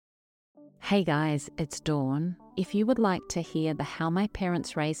Hey guys, it's Dawn. If you would like to hear the How My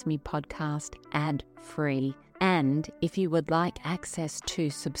Parents Raised Me podcast ad-free, and if you would like access to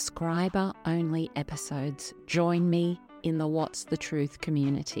subscriber-only episodes, join me in the What's the Truth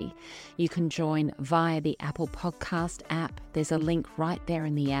community. You can join via the Apple Podcast app. There's a link right there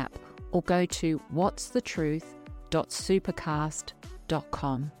in the app, or go to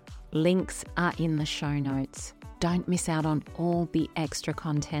whatsthetruth.supercast.com. Links are in the show notes. Don't miss out on all the extra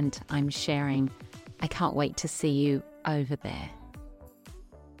content I'm sharing. I can't wait to see you over there.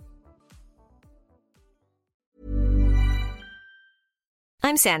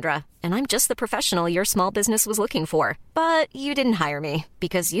 I'm Sandra, and I'm just the professional your small business was looking for. But you didn't hire me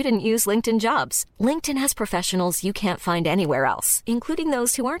because you didn't use LinkedIn Jobs. LinkedIn has professionals you can't find anywhere else, including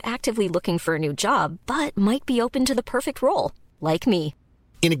those who aren't actively looking for a new job, but might be open to the perfect role, like me.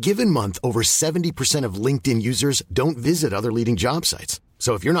 In a given month, over 70% of LinkedIn users don't visit other leading job sites.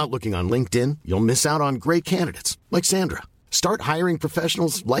 So if you're not looking on LinkedIn, you'll miss out on great candidates like Sandra. Start hiring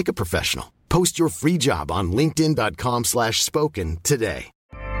professionals like a professional. Post your free job on linkedin.com/spoken today.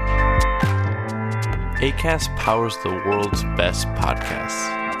 Acast powers the world's best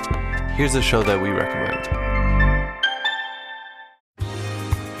podcasts. Here's a show that we recommend.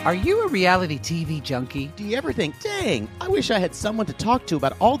 Are you a reality TV junkie? Do you ever think, dang, I wish I had someone to talk to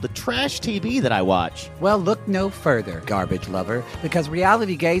about all the trash TV that I watch? Well, look no further, garbage lover, because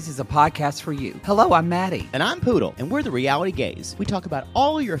Reality Gaze is a podcast for you. Hello, I'm Maddie. And I'm Poodle, and we're the Reality Gaze. We talk about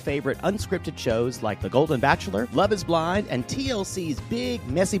all your favorite unscripted shows like The Golden Bachelor, Love is Blind, and TLC's big,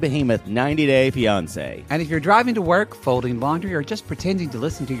 messy behemoth, 90 Day Fiancé. And if you're driving to work, folding laundry, or just pretending to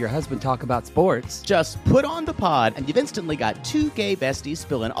listen to your husband talk about sports, just put on the pod, and you've instantly got two gay besties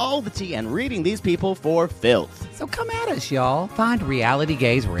spilling all the tea and reading these people for filth. So come at us, y'all. Find Reality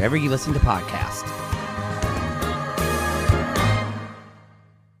Gaze wherever you listen to podcasts.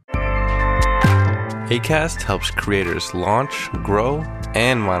 Acast helps creators launch, grow,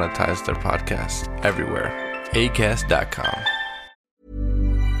 and monetize their podcasts everywhere. Acast.com.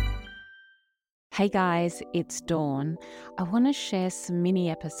 Hey guys, it's Dawn. I want to share some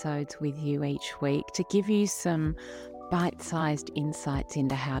mini episodes with you each week to give you some bite-sized insights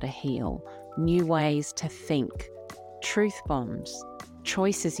into how to heal, new ways to think, truth bombs,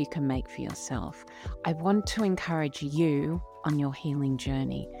 choices you can make for yourself. I want to encourage you on your healing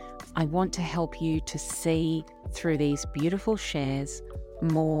journey. I want to help you to see through these beautiful shares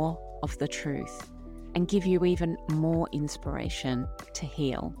more of the truth and give you even more inspiration to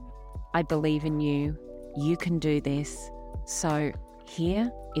heal. I believe in you. You can do this. So here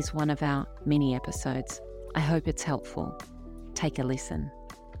is one of our mini episodes. I hope it's helpful. Take a listen.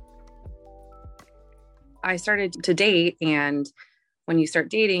 I started to date, and when you start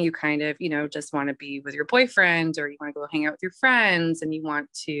dating, you kind of, just want to be with your boyfriend, or you want to go hang out with your friends, and you want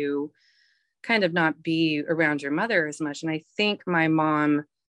to kind of not be around your mother as much. And I think my mom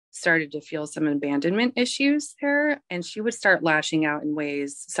started to feel some abandonment issues there, and she would start lashing out in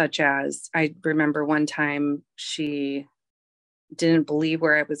ways such as, I remember one time she didn't believe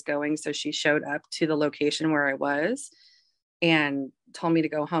where I was going. So she showed up to the location where I was and told me to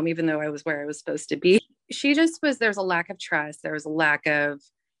go home, even though I was where I was supposed to be. She just was, there's a lack of trust. There was a lack of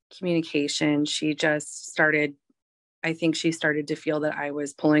communication. She just started, I think she started to feel that I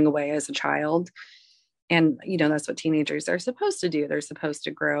was pulling away as a child. And, that's what teenagers are supposed to do. They're supposed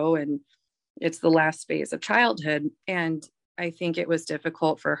to grow, and it's the last phase of childhood. And I think it was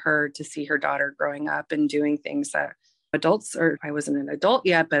difficult for her to see her daughter growing up and doing things that adults, or I wasn't an adult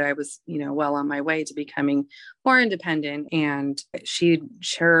yet, but I was, well on my way to becoming more independent. And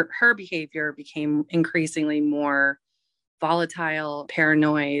her behavior became increasingly more volatile,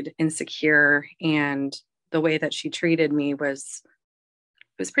 paranoid, insecure. And the way that she treated me was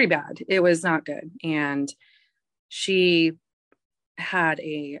pretty bad. It was not good. And she had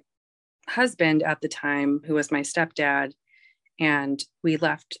a husband at the time who was my stepdad. And we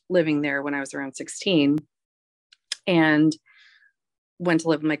left living there when I was around 16. And went to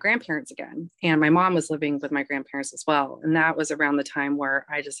live with my grandparents again. And my mom was living with my grandparents as well. And that was around the time where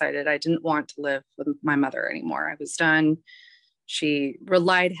I decided I didn't want to live with my mother anymore. I was done. She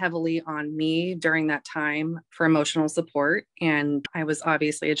relied heavily on me during that time for emotional support. And I was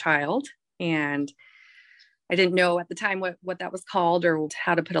obviously a child, and I didn't know at the time what that was called or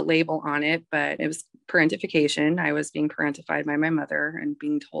how to put a label on it, but it was parentification. I was being parentified by my mother and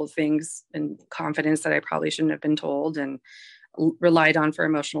being told things in confidence that I probably shouldn't have been told, and relied on for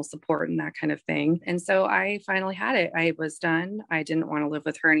emotional support and that kind of thing. And so I finally had it. I was done. I didn't want to live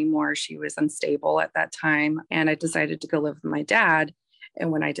with her anymore. She was unstable at that time. And I decided to go live with my dad.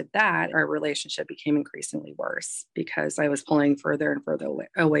 And when I did that, our relationship became increasingly worse because I was pulling further and further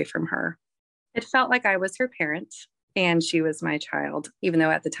away from her. It felt like I was her parent and she was my child, even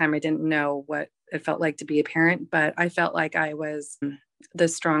though at the time I didn't know what it felt like to be a parent, but I felt like I was the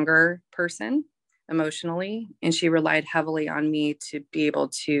stronger person emotionally. And she relied heavily on me to be able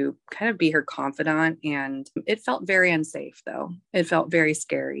to kind of be her confidant. And it felt very unsafe, though. It felt very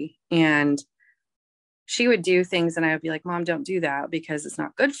scary. And she would do things and I would be like, Mom, don't do that because it's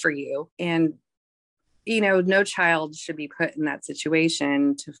not good for you. And, no child should be put in that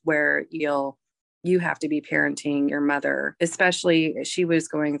situation to where you have to be parenting your mother, especially she was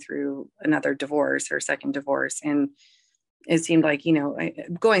going through another divorce, her second divorce. And it seemed like,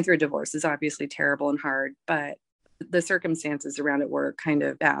 going through a divorce is obviously terrible and hard, but the circumstances around it were kind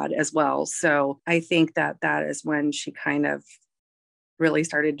of bad as well. So I think that is when she kind of really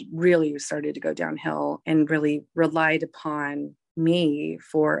started to go downhill and really relied upon me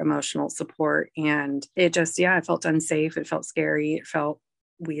for emotional support. And it just, it felt unsafe. It felt scary. It felt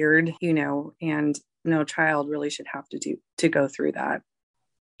weird, and no child really should have to go through that.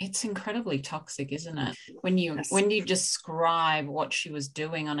 It's incredibly toxic, isn't it? When you describe what she was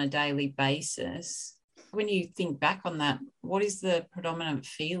doing on a daily basis, when you think back on that, what is the predominant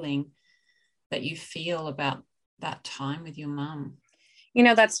feeling that you feel about that time with your mum?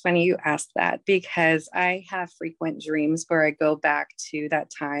 That's funny you asked that because I have frequent dreams where I go back to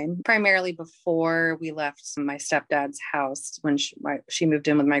that time, primarily before we left my stepdad's house when she moved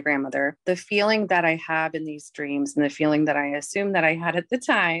in with my grandmother. The feeling that I have in these dreams and the feeling that I assume that I had at the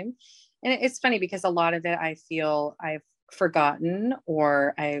time. And it's funny because a lot of it I feel I've forgotten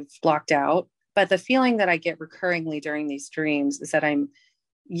or I've blocked out. But the feeling that I get recurringly during these dreams is that I'm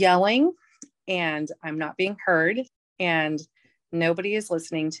yelling and I'm not being heard and nobody is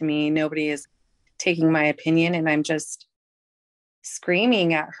listening to me. Nobody is taking my opinion. And I'm just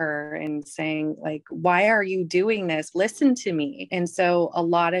screaming at her and saying, like, why are you doing this? Listen to me. And so a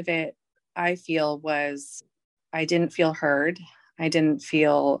lot of it, I feel, was I didn't feel heard. I didn't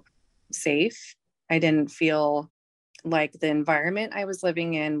feel safe. I didn't feel like the environment I was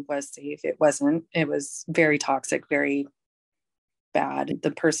living in was safe. It wasn't. It was very toxic, very bad.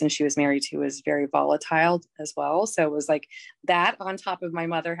 The person she was married to was very volatile as well. So it was like that on top of my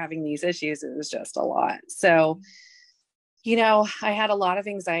mother having these issues, it was just a lot. So, I had a lot of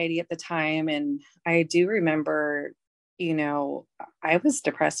anxiety at the time. And I do remember, I was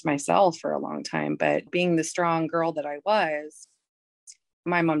depressed myself for a long time, but being the strong girl that I was,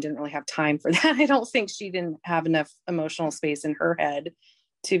 my mom didn't really have time for that. I don't think she didn't have enough emotional space in her head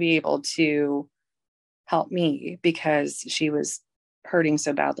to be able to help me because she was hurting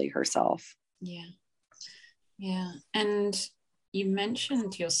so badly herself. Yeah. And you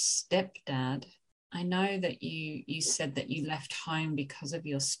mentioned your stepdad. I know that you said that you left home because of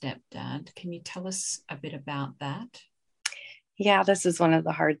your stepdad. Can you tell us a bit about that? Yeah, this is one of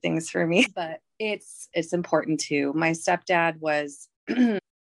the hard things for me, but it's important too. My stepdad was an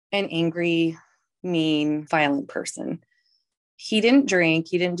angry, mean, violent person. He didn't drink.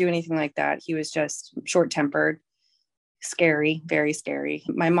 He didn't do anything like that. He was just short-tempered. Scary, very scary.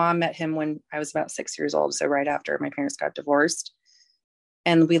 My mom met him when I was about 6 years old. So right after my parents got divorced,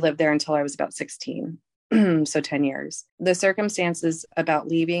 and we lived there until I was about 16. So 10 years. The circumstances about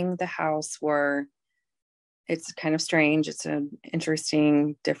leaving the house it's kind of strange. It's an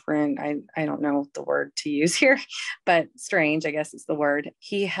interesting, different, I don't know the word to use here, but strange, I guess is the word.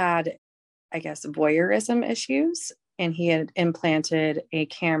 He had, I guess, voyeurism issues, and he had implanted a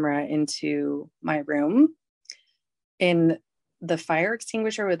camera into my room. In the fire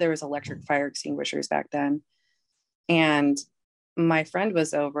extinguisher, where there was electric fire extinguishers back then. And my friend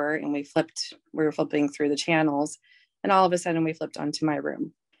was over and we were flipping through the channels, and all of a sudden we flipped onto my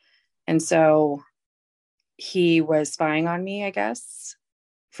room. And so he was spying on me, I guess,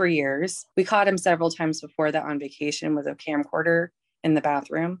 for years. We caught him several times before that on vacation with a camcorder in the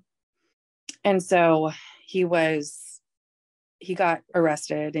bathroom. And so he got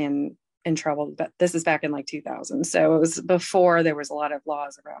arrested and in trouble, but this is back in like 2000. So it was before there was a lot of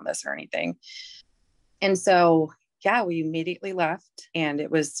laws around this or anything. And so, we immediately left, and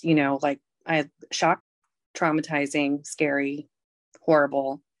it was, like I had shock, traumatizing, scary,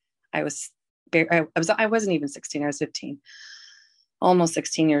 horrible. I wasn't even 16. I was 15, almost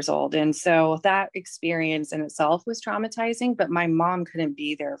 16 years old. And so that experience in itself was traumatizing, but my mom couldn't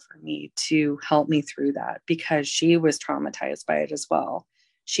be there for me to help me through that because she was traumatized by it as well.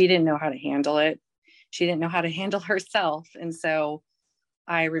 She didn't know how to handle it. She didn't know how to handle herself. And so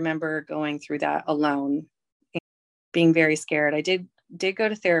I remember going through that alone and being very scared. I did go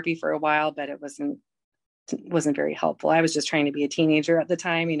to therapy for a while, but it wasn't wasn't very helpful. I was just trying to be a teenager at the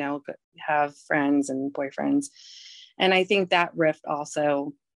time, have friends and boyfriends. And I think that rift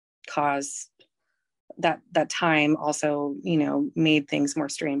also caused that time also, made things more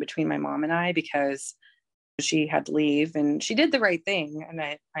strained between my mom and I, because she had to leave and she did the right thing. And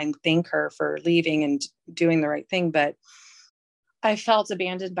I thank her for leaving and doing the right thing. But I felt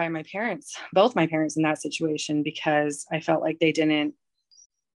abandoned by my parents, both my parents in that situation, because I felt like they didn't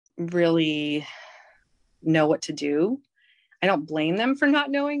really know what to do. I don't blame them for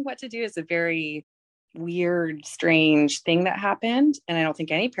not knowing what to do. It's a very weird, strange thing that happened. And I don't think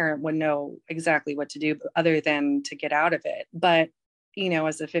any parent would know exactly what to do other than to get out of it. But,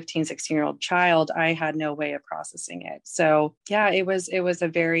 as a 15, 16-year-old child, I had no way of processing it. So yeah, it was a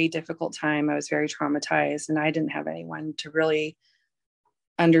very difficult time. I was very traumatized, and I didn't have anyone to really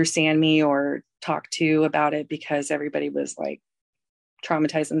understand me or talk to about it, because everybody was like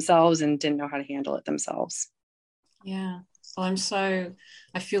traumatized themselves and didn't know how to handle it themselves. Yeah. Well,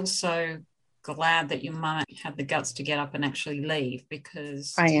 I feel so glad that your mum had the guts to get up and actually leave,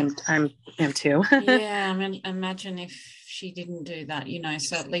 because I am too. Yeah. I mean, imagine if she didn't do that,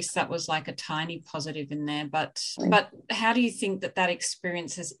 so at least that was like a tiny positive in there. But how do you think that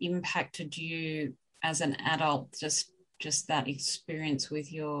experience has impacted you as an adult? Just that experience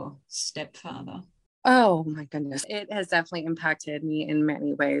with your stepfather? Oh my goodness. It has definitely impacted me in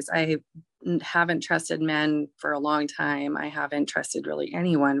many ways. I haven't trusted men for a long time. I haven't trusted really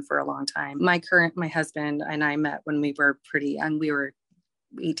anyone for a long time. My husband and I met when we were pretty young. We were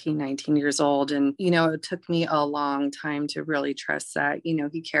 18, 19 years old. And, it took me a long time to really trust that,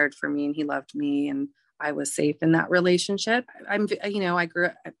 he cared for me and he loved me and I was safe in that relationship. I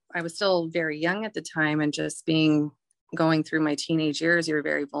was still very young at the time, and just going through my teenage years, you're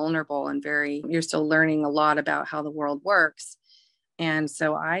very vulnerable and you're still learning a lot about how the world works. And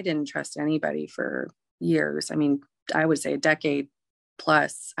so I didn't trust anybody for years. I mean, I would say a decade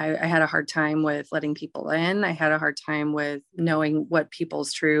plus. I had a hard time with letting people in. I had a hard time with knowing what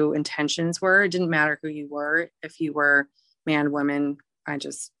people's true intentions were. It didn't matter who you were. If you were man, woman, I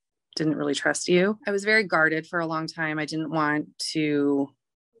just didn't really trust you. I was very guarded for a long time. I didn't want to,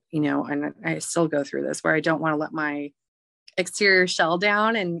 and I still go through this, where I don't want to let my exterior shell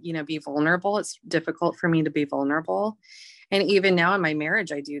down and, be vulnerable. It's difficult for me to be vulnerable. And even now in my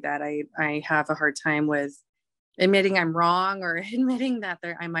marriage, I do that. I have a hard time with admitting I'm wrong, or admitting that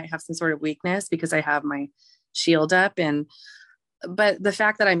I might have some sort of weakness, because I have my shield up. But the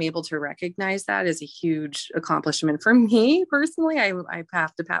fact that I'm able to recognize that is a huge accomplishment for me personally. I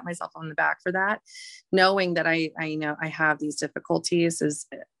have to pat myself on the back for that, knowing that I know I have these difficulties as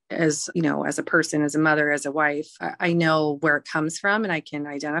a person, as a mother, as a wife. I know where it comes from, and I can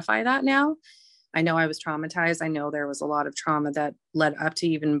identify that now. I know I was traumatized. I know there was a lot of trauma that led up to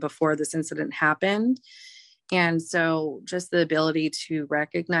even before this incident happened. And so just the ability to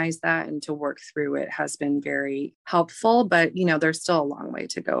recognize that and to work through it has been very helpful. But, there's still a long way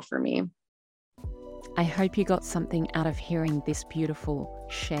to go for me. I hope you got something out of hearing this beautiful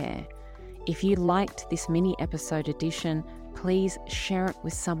share. If you liked this mini episode edition, please share it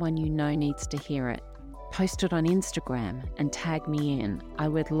with someone you know needs to hear it. Post it on Instagram and tag me in. I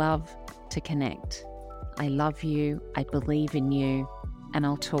would love to connect. I love you, I believe in you, and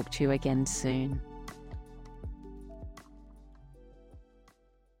I'll talk to you again soon.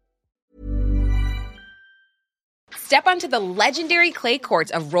 Step onto the legendary clay courts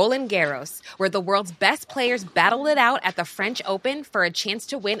of Roland Garros, where the world's best players battle it out at the French Open for a chance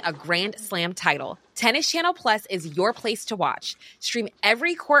to win a Grand Slam title. Tennis Channel Plus is your place to watch. Stream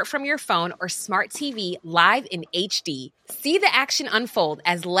every court from your phone or smart TV live in HD. See the action unfold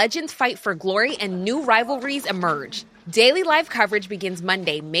as legends fight for glory and new rivalries emerge. Daily live coverage begins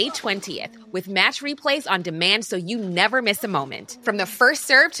Monday, May 20th, with match replays on demand so you never miss a moment. From the first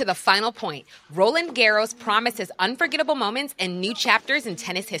serve to the final point, Roland Garros promises unforgettable moments and new chapters in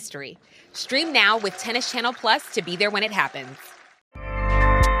tennis history. Stream now with Tennis Channel Plus to be there when it happens.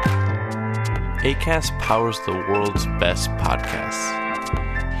 Acast powers the world's best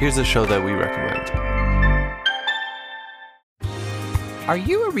podcasts. Here's a show that we recommend. Are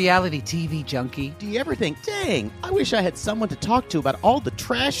you a reality TV junkie? Do you ever think, dang, I wish I had someone to talk to about all the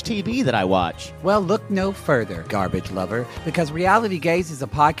trash TV that I watch? Well, look no further, garbage lover, because Reality Gaze is a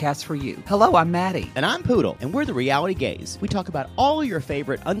podcast for you. Hello, I'm Maddie. And I'm Poodle, and we're the Reality Gaze. We talk about all your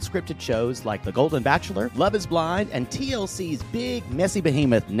favorite unscripted shows like The Golden Bachelor, Love is Blind, and TLC's big, messy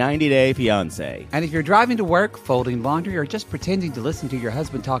behemoth, 90 Day Fiancé. And if you're driving to work, folding laundry, or just pretending to listen to your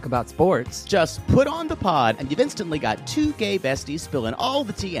husband talk about sports, just put on the pod, and you've instantly got two gay besties spilling all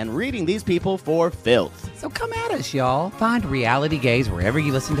the tea and reading these people for filth. So come at us, y'all. Find Reality Gaze wherever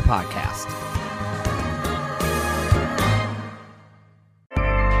you listen to podcasts.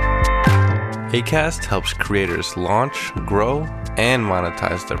 Acast helps creators launch, grow, and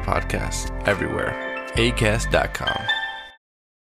monetize their podcasts everywhere. Acast.com.